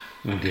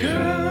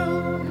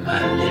Girl,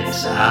 my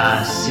lips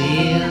are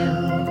sealed.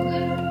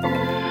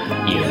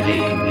 You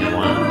make me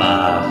want to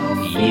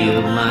barf.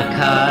 Yield my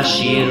car,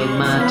 shield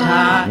my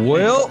tie.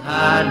 Well,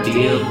 hard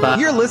deal, but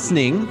you're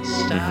listening.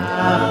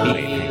 stop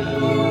you.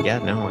 Yeah,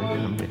 no,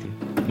 I'm with you.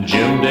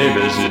 Jim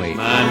Davis is Wait,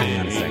 my hang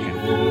on a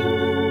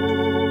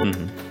name.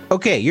 second.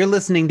 Okay, you're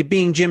listening to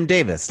Being Jim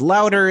Davis.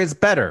 Louder is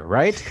better,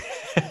 right?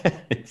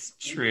 It's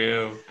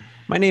true.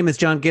 My name is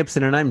John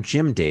Gibson, and I'm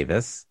Jim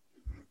Davis.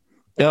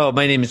 Oh,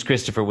 my name is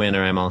Christopher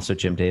Winter. I'm also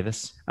Jim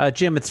Davis.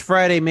 Jim, it's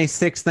Friday, May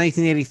 6th,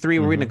 1983.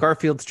 We're reading a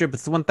Garfield strip.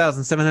 It's the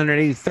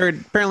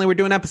 1783rd. Apparently, we're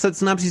doing episode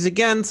synopses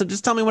again, so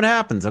just tell me what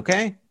happens,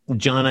 okay?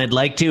 John, I'd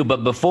like to,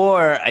 but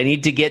before I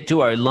need to get to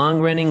our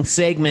long-running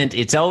segment.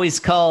 It's always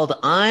called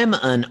I'm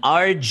an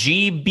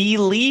RG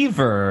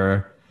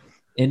Believer.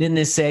 And in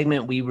this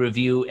segment, we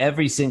review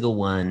every single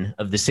one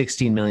of the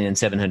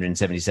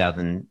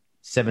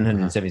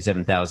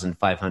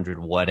 16,777,500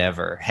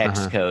 whatever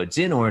hex codes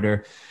in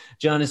order.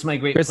 John, it's my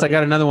great Chris, pleasure. I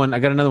got another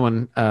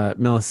one.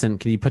 Millicent,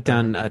 can you put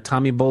down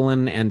Tommy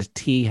Bolin and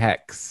T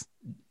Hex?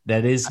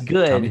 That is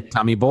good.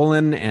 Tommy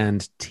Bolin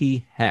and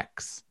T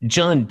Hex.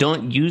 John,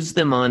 don't use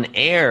them on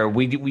air.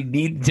 We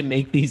need to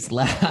make these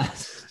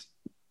last.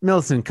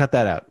 Millicent, cut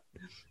that out.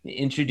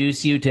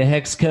 Introduce you to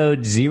hex code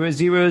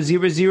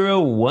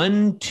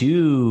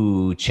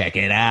 000012. Check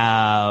it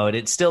out.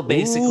 It still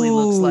basically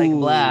looks like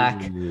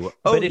black. Oh,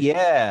 But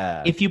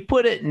yeah. If you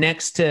put it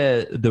next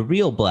to the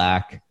real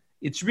black,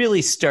 it's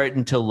really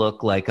starting to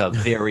look like a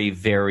very,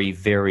 very,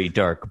 very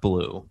dark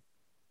blue.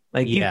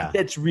 Like, Yeah.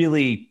 that's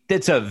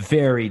a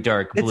very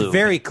dark blue. It's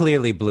very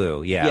clearly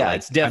blue. Yeah. Yeah,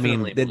 it's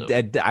definitely blue.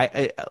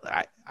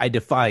 I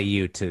defy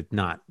you to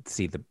not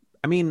see the.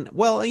 I mean,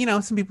 well,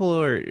 some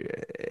people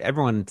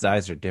everyone's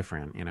eyes are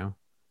different, Yeah,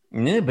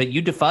 but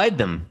you defied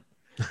them.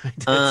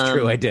 That's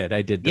true. I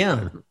did.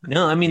 Yeah.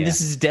 No, I mean, This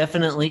is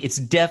definitely,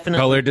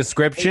 Color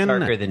description,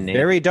 darker than navy.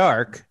 very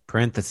dark,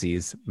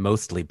 parentheses,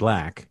 mostly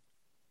black,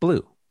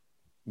 blue.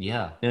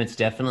 Yeah, no, it's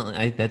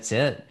definitely, that's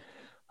it.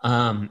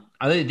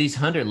 These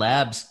 100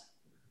 labs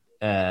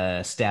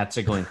stats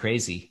are going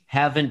crazy.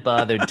 Haven't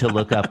bothered to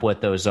look up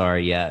what those are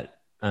yet.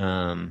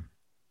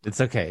 It's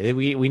okay.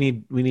 We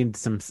need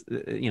some,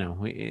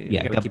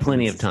 Got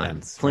plenty of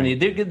time. Plenty.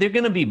 Right? They're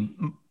going to,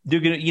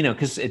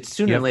 because it's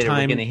sooner You or have later time-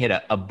 we're going to hit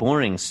a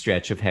boring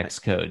stretch of hex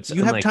codes.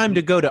 You have time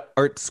to go to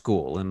art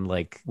school and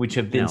which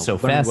have been so learn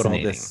fascinating. what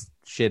all this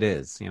shit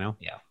is, Yeah.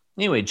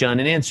 Anyway, John,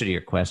 in answer to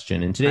your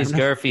question, in today's I'm not-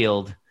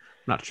 Garfield,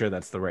 Not sure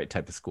that's the right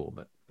type of school,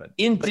 but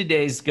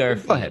today's Go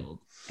ahead. Garfield,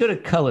 go to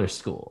color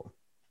school.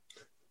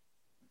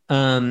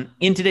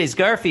 In today's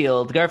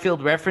Garfield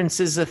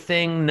references a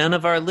thing none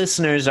of our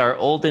listeners are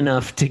old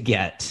enough to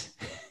get.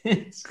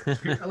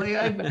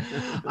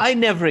 I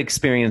never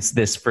experienced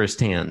this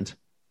firsthand.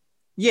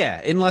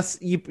 yeah, unless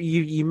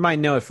you might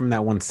know it from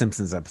that one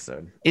Simpsons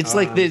episode. It's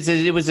like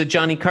it was a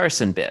Johnny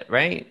Carson bit,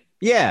 right?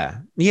 Yeah,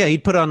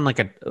 he'd put on like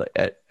in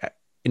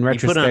He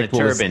retrospect put on a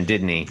what was turban,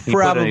 didn't he? He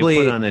probably-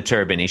 put on a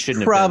turban. He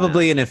shouldn't have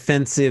probably done an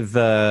offensive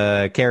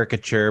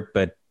caricature,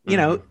 but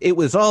it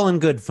was all in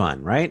good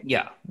fun, right? that.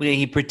 Yeah,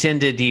 he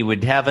pretended he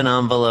would have an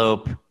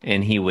envelope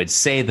and he would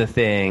say the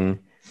thing,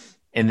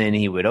 and then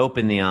he would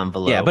open the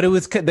envelope. Yeah, but it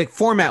was the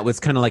format was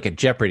kind of like a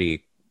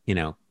Jeopardy,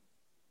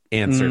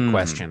 answer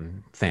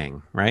question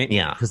thing, right?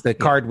 Yeah. because the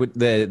card would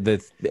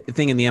the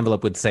thing in the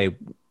envelope would say,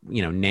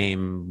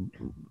 name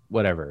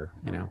whatever,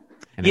 and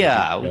it would be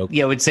a joke.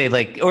 It would say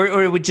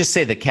or it would just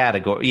say the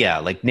category. Yeah,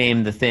 like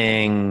name the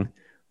thing,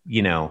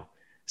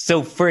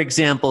 So, for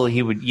example,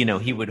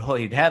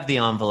 he'd have the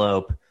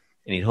envelope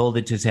and he'd hold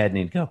it to his head and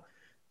he'd go,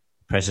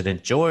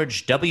 President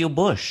George W.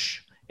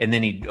 Bush. And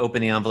then he'd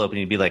open the envelope and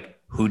he'd be like,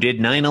 who did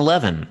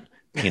 9/11?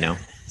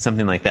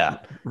 Something like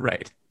that.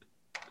 Right.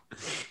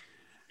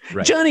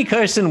 Johnny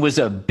Carson was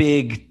a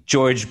big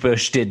George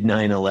Bush did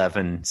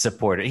 9/11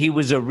 supporter. He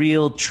was a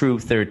real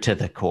truther to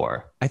the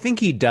core. I think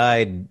he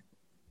died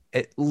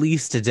at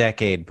least a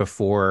decade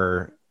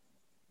before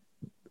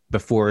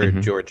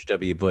George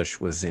W. Bush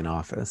was in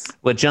office.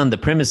 Well, John, the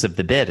premise of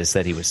the bit is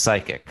that he was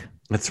psychic.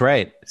 That's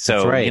right. So,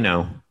 That's right.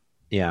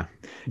 Yeah.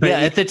 But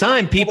At the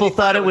time, people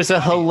thought it was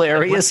a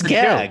hilarious What's the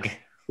gag. joke?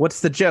 What's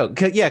the joke?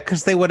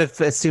 Because they would have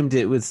assumed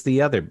it was the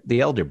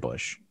elder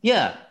Bush.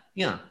 Yeah.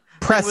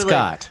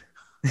 Prescott.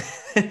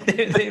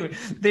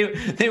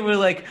 They were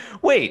like,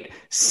 wait,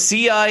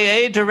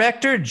 CIA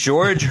director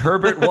George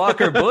Herbert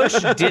Walker Bush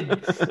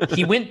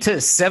he went to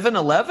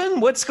 7-Eleven?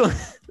 What's going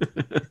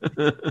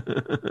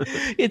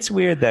It's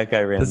weird that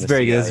guy ran That's the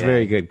very good. CIA. That's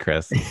very good,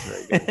 Chris.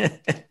 That's very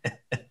good.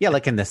 Yeah,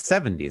 like in the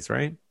 70s,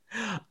 right?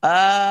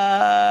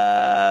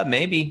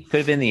 Maybe could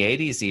have been the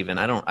 80s even.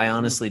 I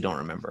honestly don't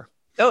remember.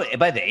 Oh,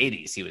 by the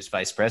 80s he was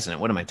vice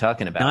president. What am I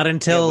talking about? Not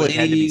until it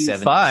had to be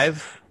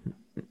 85.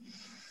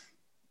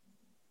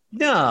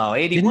 No,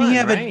 81,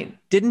 right?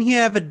 Didn't he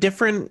have a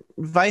different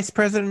vice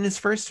president in his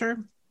first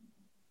term?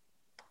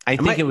 I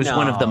think it was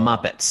one of the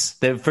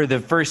Muppets. For the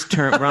first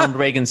term, Ronald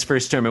Reagan's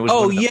first term, it was.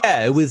 Oh one of the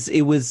yeah, Muppets.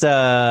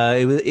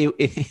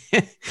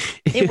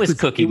 it was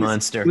Cookie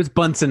Monster. It was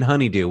Bunsen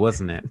Honeydew,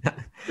 wasn't it?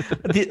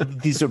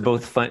 These are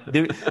both fun.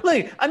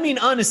 Like, I mean,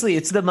 honestly,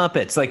 it's the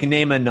Muppets. Like,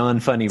 name a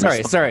non-funny.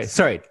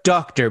 Sorry,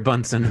 Dr.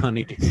 Bunsen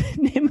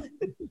Honeydew.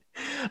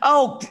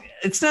 Oh,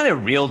 it's not a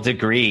real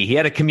degree. He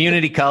had a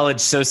community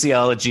college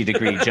sociology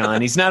degree, John.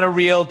 He's not a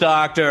real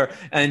doctor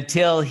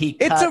until he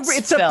cuts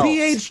It's a felt.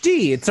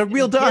 PhD. It's a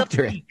real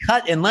doctor.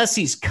 Unless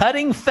he's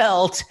cutting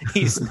felt,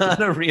 he's not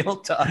a real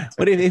doctor.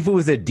 But if it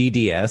was a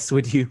DDS,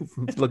 would you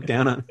look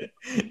down on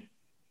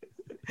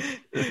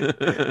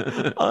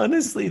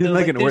Honestly, though,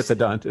 like an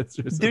orthodontist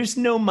or something? There's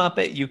no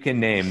Muppet you can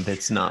name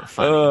that's not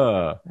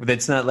funny.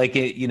 That's not like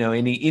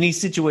any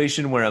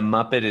situation where a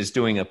Muppet is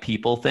doing a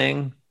people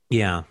thing.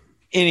 Yeah.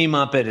 Any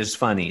Muppet is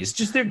funny.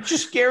 They're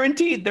just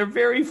guaranteed. They're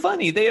very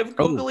funny. They have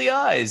googly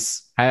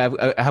eyes. How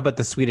about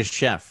the Swedish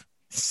Chef?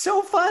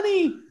 So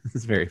funny.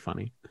 It's very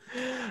funny.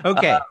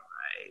 Okay.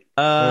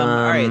 All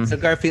right. So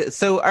Garfield.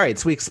 All right.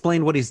 So we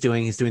explained what he's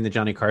doing. He's doing the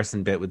Johnny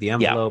Carson bit with the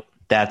envelope. Yeah,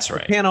 that's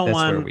right. Panel that's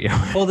one, where we are.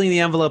 holding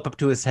the envelope up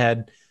to his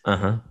head.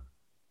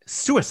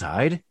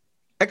 Suicide,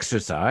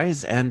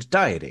 exercise, and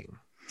dieting.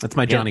 That's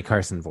my Johnny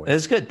Carson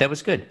voice. That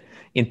was good.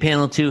 In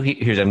panel 2, I'm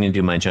going to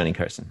do my Johnny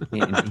Carson.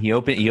 He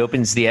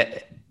opens the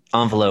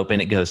envelope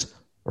and it goes,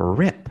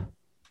 rip.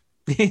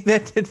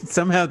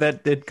 Somehow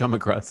that did come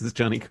across as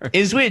Johnny Carson.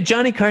 Is weird.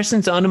 Johnny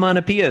Carson's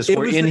onomatopoeias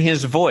were in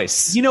his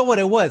voice. You know what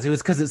it was? It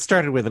was because it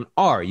started with an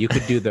R. You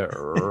could do the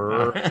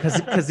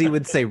because he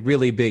would say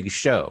really big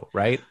show,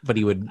 right? But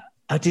he would.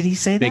 Oh, did he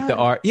say make that? the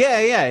R?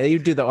 Yeah. You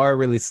do the R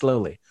really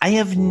slowly. I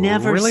have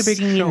never really big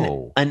seen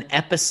show. An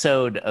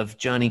episode of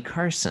Johnny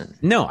Carson.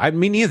 No, I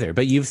mean neither.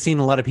 But you've seen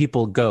a lot of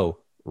people go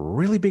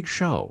really big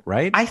show,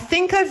 right? I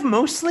think I've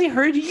mostly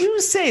heard you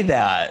say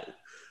that.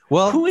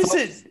 Well, who is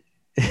it?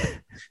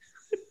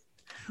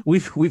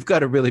 We've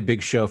got a really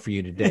big show for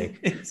you today.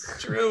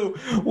 It's true.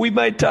 We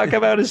might talk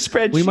about a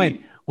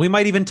spreadsheet. We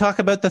might even talk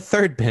about the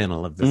third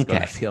panel of this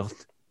Garfield.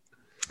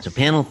 So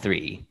panel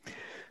 3,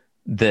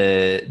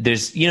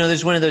 there's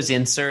one of those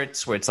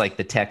inserts where it's like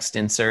the text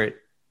insert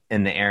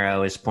and the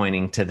arrow is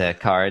pointing to the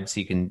card, so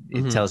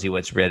it tells you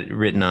what's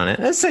written on it.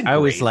 I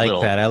always like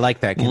that. I like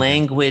that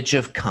language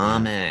of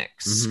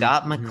comics.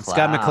 Scott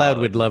McCloud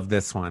would love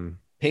this one.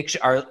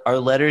 Are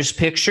letters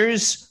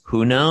pictures?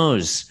 Who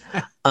knows?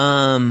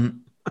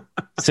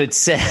 So it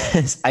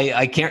says,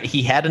 I can't.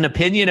 He had an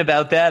opinion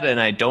about that, and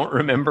I don't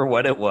remember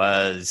what it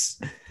was.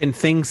 Can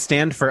things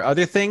stand for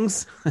other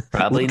things?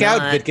 Probably Look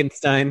not. out,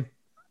 Wittgenstein.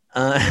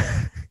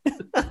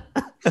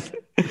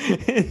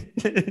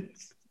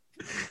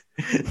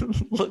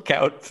 Look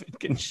out,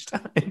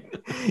 Wittgenstein.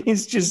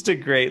 It's just a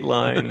great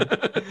line.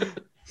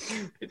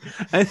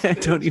 I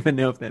don't even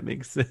know if that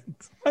makes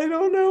sense. I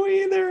don't know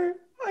either.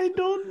 I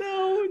don't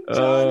know,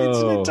 John. It's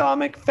an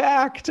atomic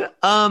fact.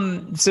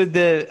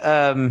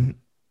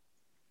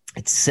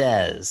 It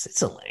says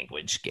it's a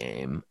language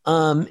game.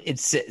 It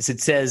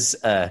says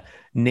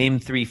name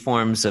 3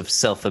 forms of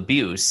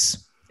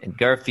self-abuse, and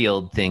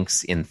Garfield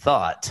thinks in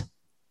thought.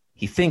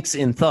 He thinks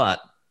in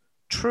thought.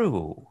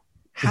 True.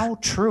 How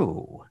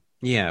true?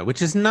 Yeah,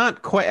 which is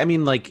not quite. I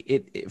mean,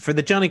 like for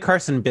the Johnny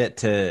Carson bit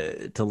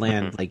to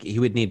land, like he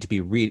would need to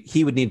be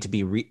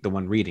the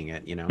one reading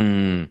it. You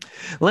know.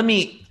 Let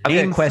me. I've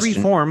got a question.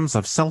 3 forms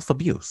of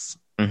self-abuse.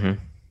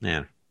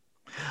 Yeah.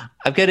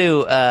 I got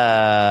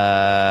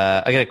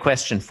a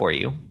question for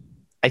you.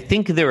 I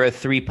think there are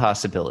 3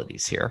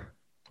 possibilities here.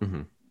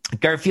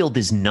 Garfield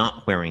is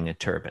not wearing a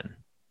turban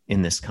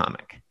in this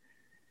comic.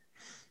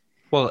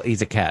 Well,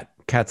 he's a cat.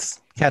 Cats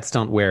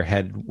don't wear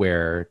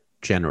headwear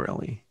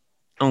generally.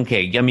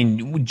 Okay, I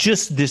mean,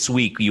 just this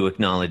week you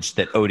acknowledged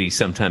that Odie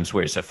sometimes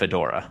wears a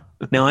fedora.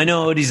 Now, I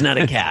know Odie's not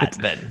a cat,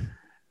 but...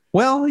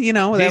 Well, you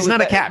know... He's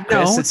not a cat,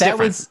 Chris. It's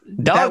different.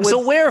 Dogs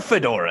will wear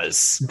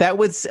fedoras. That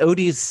was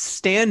Odie's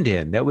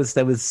stand-in. That was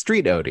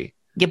Street Odie.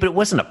 Yeah, but it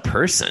wasn't a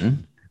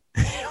person.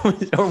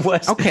 Or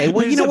was... Okay,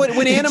 well, you know what?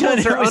 When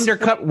animals are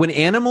undercover... When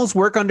animals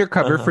work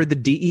undercover for the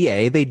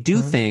DEA, they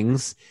do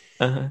things...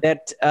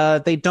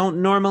 that they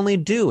don't normally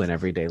do in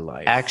everyday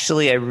life.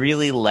 Actually, I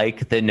really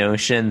like the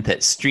notion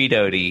that Street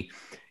Odie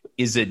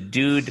is a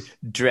dude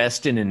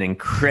dressed in an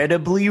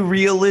incredibly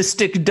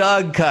realistic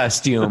dog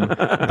costume,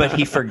 but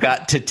he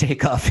forgot to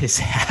take off his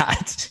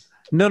hat.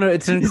 No,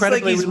 it's an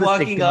incredibly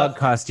realistic dog off.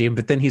 costume,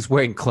 but then he's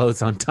wearing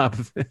clothes on top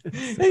of it.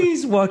 And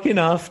he's walking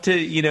off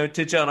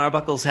to John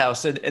Arbuckle's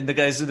house, and the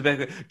guys in the back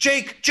go,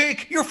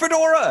 Jake, your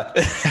fedora!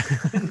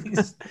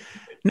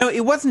 No,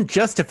 it wasn't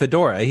just a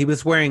fedora. He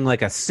was wearing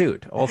like a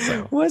suit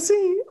also. Was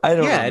he? I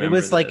don't remember.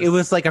 It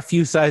was like a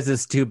few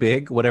sizes too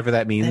big, whatever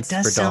that means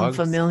that does for dogs. Sound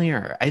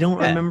familiar. I don't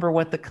remember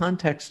what the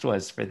context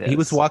was for this. He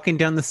was walking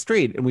down the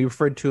street and we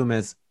referred to him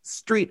as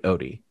Street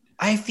Odie.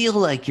 I feel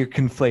like you're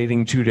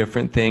conflating 2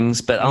 different things,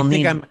 but you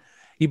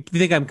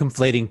think I'm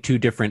conflating 2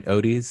 different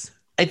Odies?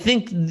 I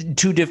think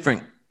two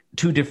different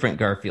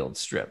Garfield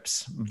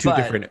strips. Two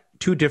different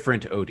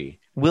Odie.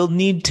 We'll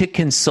need to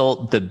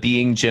consult the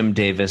Being Jim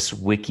Davis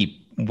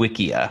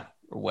Wikia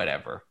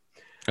whatever.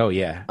 Oh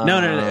yeah.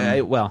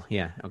 No. Well,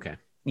 yeah. Okay.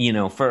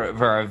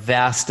 For our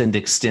vast and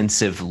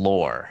extensive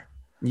lore.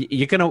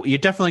 You're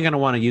definitely gonna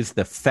want to use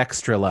the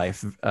Fextra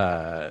Life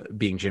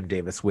Being Jim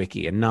Davis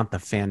wiki and not the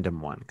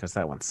fandom one, because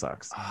that one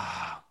sucks.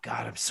 Oh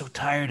God, I'm so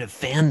tired of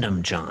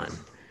fandom, John.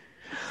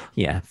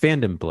 Yeah,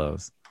 fandom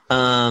blows.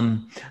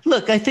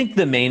 Look, I think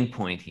the main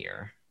point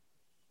here.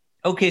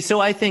 Okay,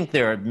 so I think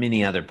there are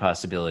many other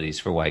possibilities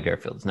for why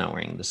Garfield's not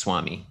wearing the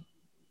Swami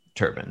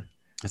turban.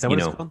 Is that what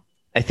it's called?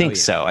 I think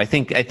so. I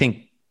think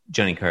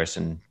Johnny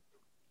Carson,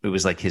 it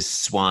was like his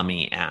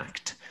Swami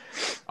act.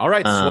 All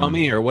right,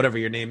 Swami, or whatever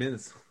your name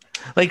is.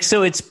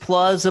 So it's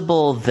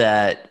plausible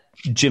that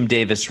Jim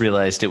Davis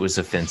realized it was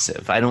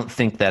offensive. I don't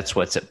think that's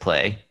what's at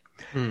play.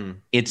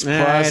 It's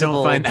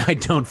plausible. I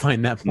don't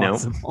find that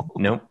plausible.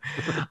 Nope.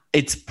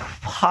 It's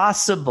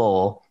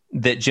possible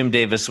that Jim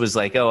Davis was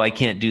like, oh, I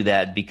can't do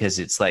that because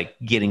it's like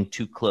getting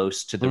too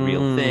close to the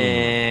real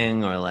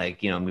thing, or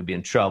like, I'm going to be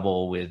in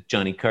trouble with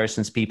Johnny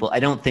Carson's people. I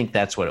don't think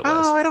that's what it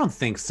was. Oh, I don't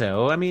think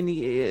so. I mean,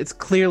 it's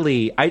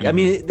clearly, I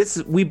mean,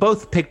 we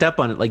both picked up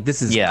on it. Like,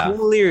 this is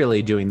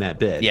clearly doing that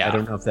bit. Yeah. I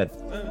don't know if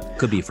that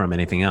could be from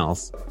anything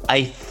else.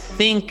 I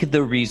think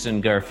the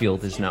reason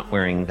Garfield is not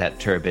wearing that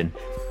turban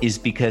is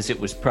because it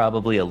was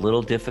probably a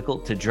little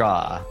difficult to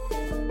draw.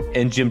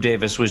 And Jim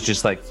Davis was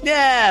just like,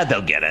 yeah,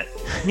 they'll get it.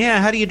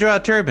 Yeah, how do you draw a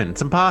turban?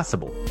 It's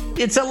impossible.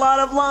 It's a lot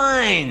of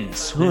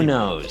lines. Who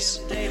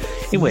knows?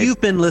 Anyway. You've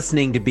been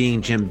listening to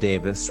Being Jim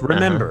Davis.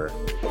 Remember,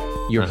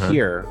 you're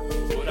here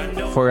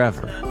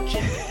forever.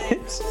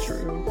 It's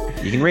true.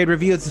 You can rate,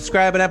 review, and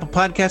subscribe on Apple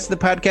Podcasts to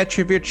the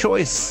podcatcher of your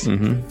choice.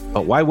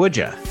 But why would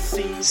you?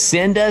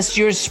 Send us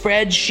your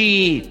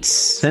spreadsheets.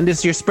 Send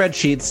us your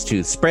spreadsheets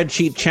to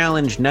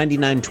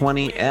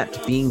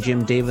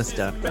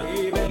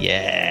spreadsheetchallenge9920@beingjimdavis.com.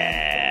 Yeah.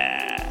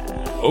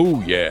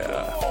 Oh,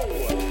 yeah.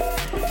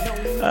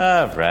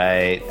 All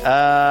right.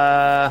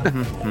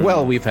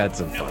 Well, we've had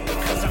some fun.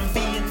 Cause I'm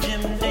being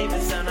Jim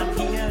Davis, and I'm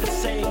here to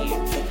say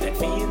that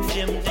being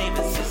Jim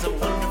Davis is a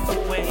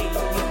wonderful way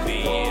to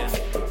be.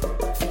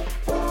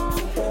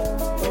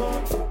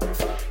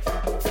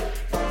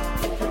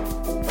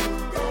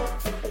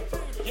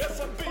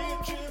 Yes, I'm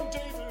being Jim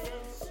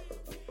Davis.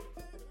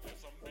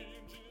 Yes, I'm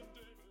being Jim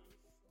Davis.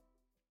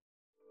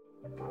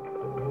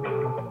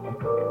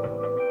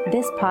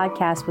 This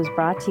podcast was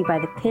brought to you by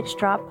the Pitch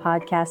Drop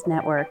Podcast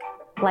Network.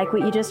 Like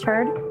what you just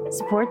heard?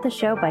 Support the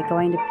show by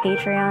going to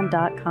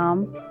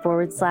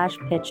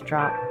patreon.com/Pitch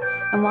Drop.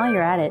 And while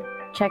you're at it,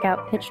 check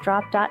out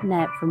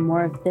pitchdrop.net for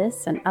more of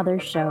this and other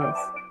shows.